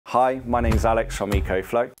Hi, my name is Alex from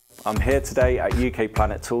EcoFlow. I'm here today at UK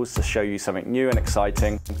Planet Tools to show you something new and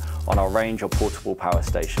exciting on our range of portable power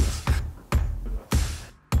stations.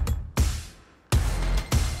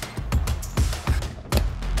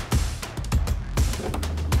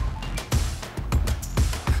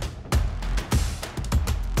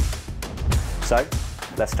 So,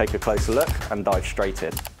 let's take a closer look and dive straight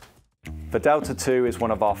in. The Delta 2 is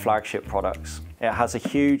one of our flagship products. It has a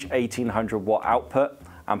huge 1800 watt output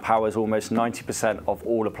and powers almost 90% of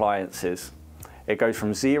all appliances. It goes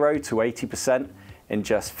from 0 to 80% in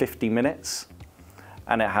just 50 minutes,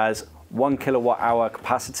 and it has 1 kilowatt hour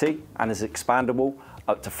capacity and is expandable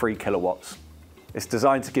up to 3 kilowatts. It's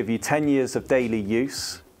designed to give you 10 years of daily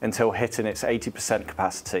use until hitting its 80%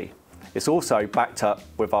 capacity. It's also backed up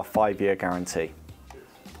with our 5-year guarantee.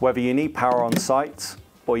 Whether you need power on site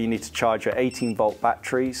or you need to charge your 18-volt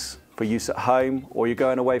batteries for use at home, or you're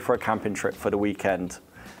going away for a camping trip for the weekend,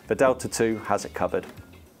 the Delta 2 has it covered.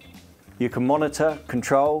 You can monitor,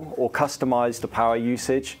 control, or customize the power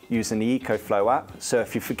usage using the EcoFlow app. So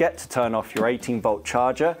if you forget to turn off your 18-volt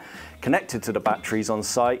charger connected to the batteries on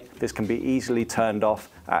site, this can be easily turned off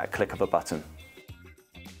at a click of a button.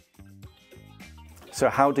 So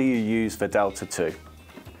how do you use the Delta 2?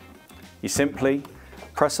 You simply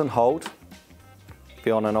press and hold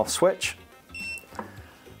the on and off switch.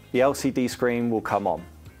 The LCD screen will come on.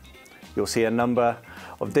 You'll see a number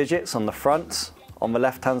of digits on the front. On the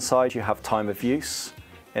left-hand side, you have time of use.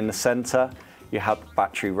 In the center, you have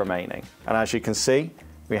battery remaining. And as you can see,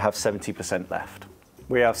 we have 70% left.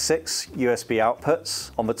 We have 6 USB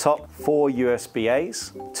outputs. On the top, 4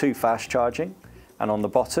 USB-A's, 2 fast charging. And on the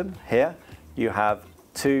bottom here, you have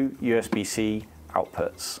 2 USB-C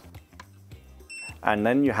outputs. And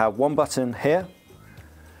then you have one button here,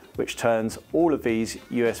 which turns all of these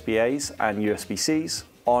USB-A's and USB-C's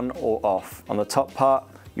on or off. On the top part,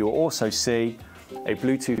 you will also see a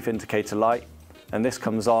Bluetooth indicator light, and this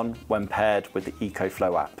comes on when paired with the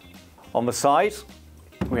EcoFlow app. On the side,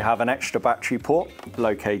 we have an extra battery port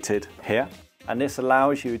located here, and this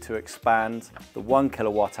allows you to expand the 1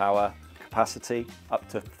 kilowatt hour capacity up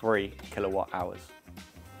to 3 kilowatt hours.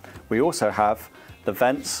 We also have the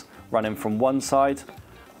vents running from one side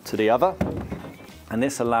to the other, and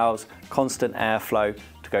this allows constant airflow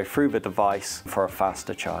to go through the device for a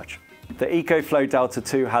faster charge. The EcoFlow Delta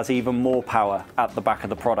 2 has even more power at the back of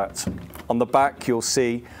the product. On the back, you'll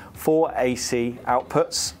see 4 AC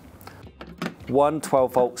outputs, 1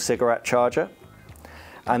 12-volt cigarette charger,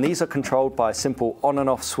 and these are controlled by a simple on and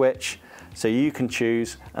off switch, so you can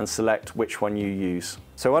choose and select which one you use.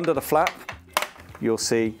 So under the flap, you'll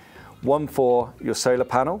see one for your solar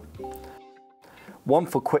panel, one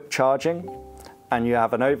for quick charging, and you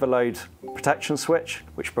have an overload protection switch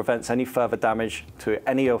which prevents any further damage to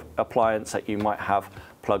any appliance that you might have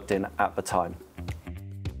plugged in at the time.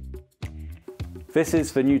 This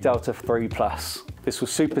is the new Delta 3 Plus. This will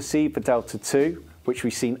supersede the Delta 2, which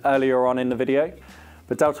we've seen earlier on in the video.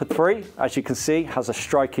 The Delta 3, as you can see, has a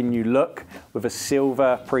striking new look with a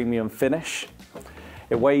silver premium finish.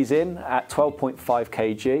 It weighs in at 12.5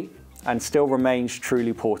 kg and still remains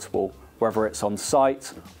truly portable, whether it's on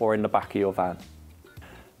site or in the back of your van.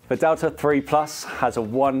 The Delta 3 Plus has a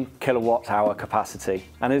 1 kilowatt hour capacity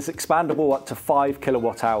and is expandable up to 5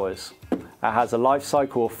 kilowatt hours. It has a life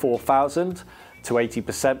cycle of 4,000 to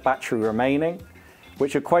 80% battery remaining,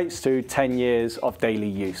 which equates to 10 years of daily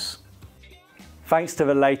use. Thanks to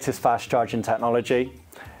the latest fast charging technology,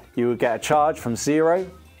 you will get a charge from 0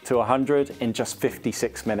 to 100 in just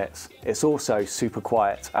 56 minutes. It's also super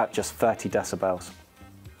quiet at just 30 decibels.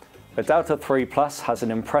 The Delta 3 Plus has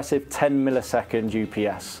an impressive 10 millisecond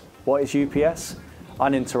UPS. What is UPS?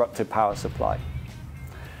 Uninterrupted power supply.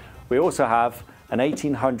 We also have an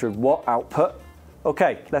 1800 watt output.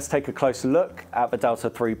 Okay, let's take a closer look at the Delta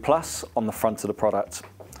 3 Plus on the front of the product.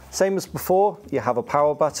 Same as before, you have a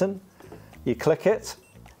power button, you click it,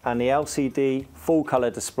 and the LCD full color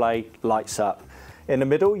display lights up. In the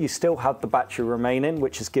middle, you still have the battery remaining,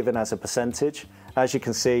 which is given as a percentage. As you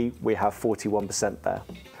can see, we have 41% there.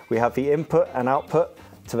 We have the input and output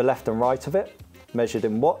to the left and right of it, measured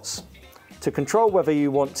in watts. To control whether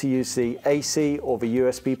you want to use the AC or the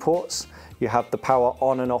USB ports, you have the power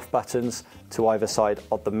on and off buttons to either side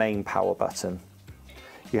of the main power button.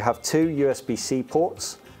 You have 2 USB-C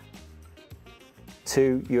ports,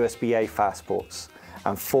 2 USB-A fast ports,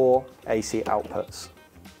 and 4 AC outputs.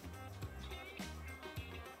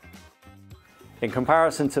 In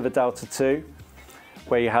comparison to the Delta 2,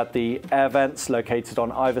 where you had the air vents located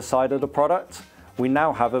on either side of the product, we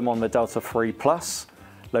now have them on the Delta 3 Plus,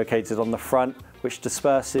 located on the front, which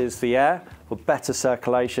disperses the air for better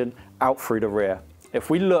circulation out through the rear. If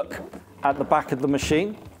we look at the back of the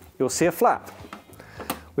machine, you'll see a flap.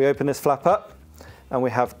 We open this flap up and we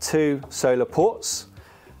have 2 solar ports,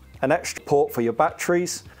 an extra port for your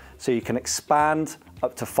batteries so you can expand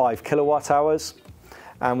up to 5 kilowatt hours,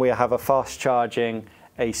 and we have a fast charging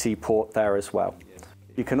AC port there as well.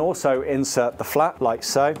 You can also insert the flap like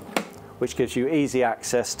so, which gives you easy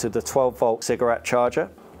access to the 12-volt cigarette charger,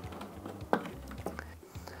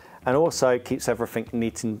 and also keeps everything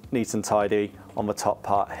neat and tidy on the top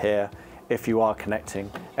part here if you are connecting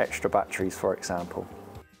extra batteries, for example.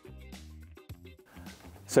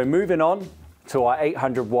 So moving on to our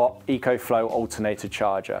 800-watt EcoFlow Alternator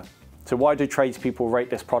Charger. So why do tradespeople rate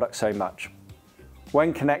this product so much?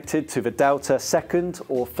 When connected to the Delta 2nd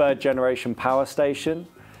or 3rd generation power station,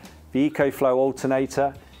 the EcoFlow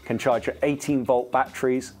Alternator can charge your 18-volt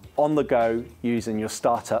batteries on the go using your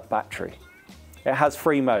startup battery. It has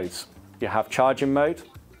 3 modes. You have charging mode,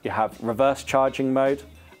 you have reverse charging mode,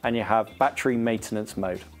 and you have battery maintenance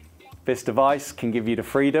mode. This device can give you the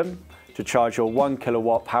freedom to charge your 1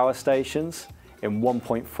 kilowatt power stations in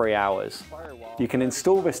 1.3 hours. You can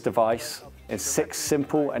install this device in 6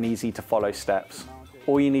 simple and easy to follow steps.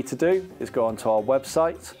 All you need to do is go onto our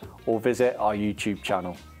website or visit our YouTube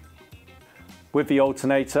channel. With the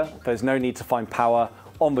alternator, there's no need to find power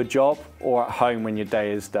on the job or at home when your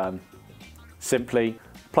day is done. Simply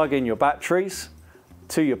plug in your batteries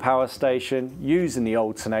to your power station using the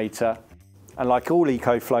alternator, and like all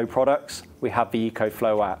EcoFlow products, we have the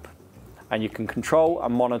EcoFlow app, and you can control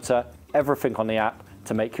and monitor everything on the app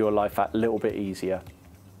to make your life a little bit easier.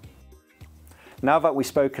 Now that we've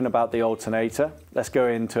spoken about the alternator, let's go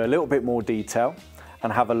into a little bit more detail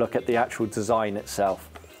and have a look at the actual design itself.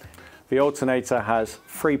 The alternator has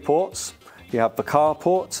 3 ports. You have the car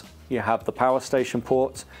port, you have the power station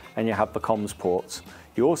port, and you have the comms port.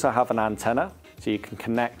 You also have an antenna, so you can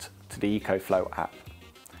connect to the EcoFlow app.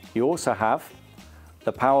 You also have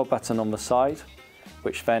the power button on the side,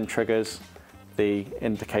 which then triggers the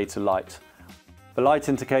indicator light. The light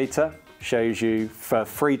indicator shows you for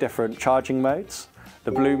 3 different charging modes.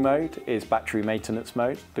 The blue mode is battery maintenance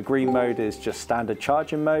mode, the green mode is just standard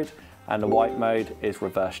charging mode, and the white mode is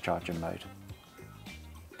reverse charging mode.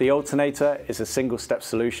 The alternator is a single-step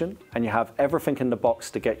solution, and you have everything in the box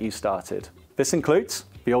to get you started. This includes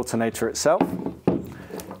the alternator itself.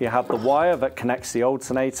 You have the wire that connects the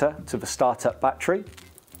alternator to the startup battery,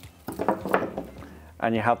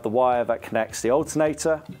 and you have the wire that connects the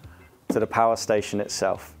alternator to the power station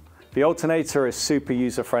itself. The alternator is super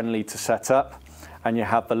user-friendly to set up, and you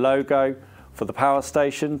have the logo for the power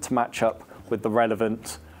station to match up with the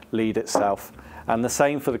relevant lead itself. And the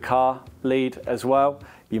same for the car lead as well.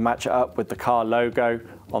 You match it up with the car logo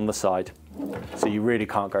on the side. So you really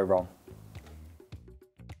can't go wrong.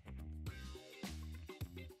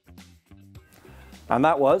 And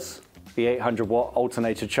that was the 800-watt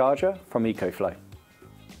alternator charger from EcoFlow.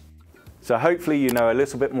 So hopefully you know a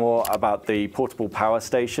little bit more about the portable power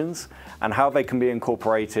stations and how they can be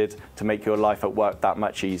incorporated to make your life at work that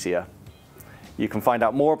much easier. You can find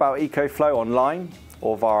out more about EcoFlow online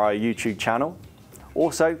or via our YouTube channel.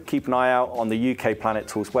 Also, keep an eye out on the UK Planet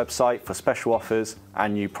Tools website for special offers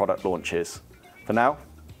and new product launches. For now,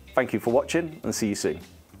 thank you for watching and see you soon.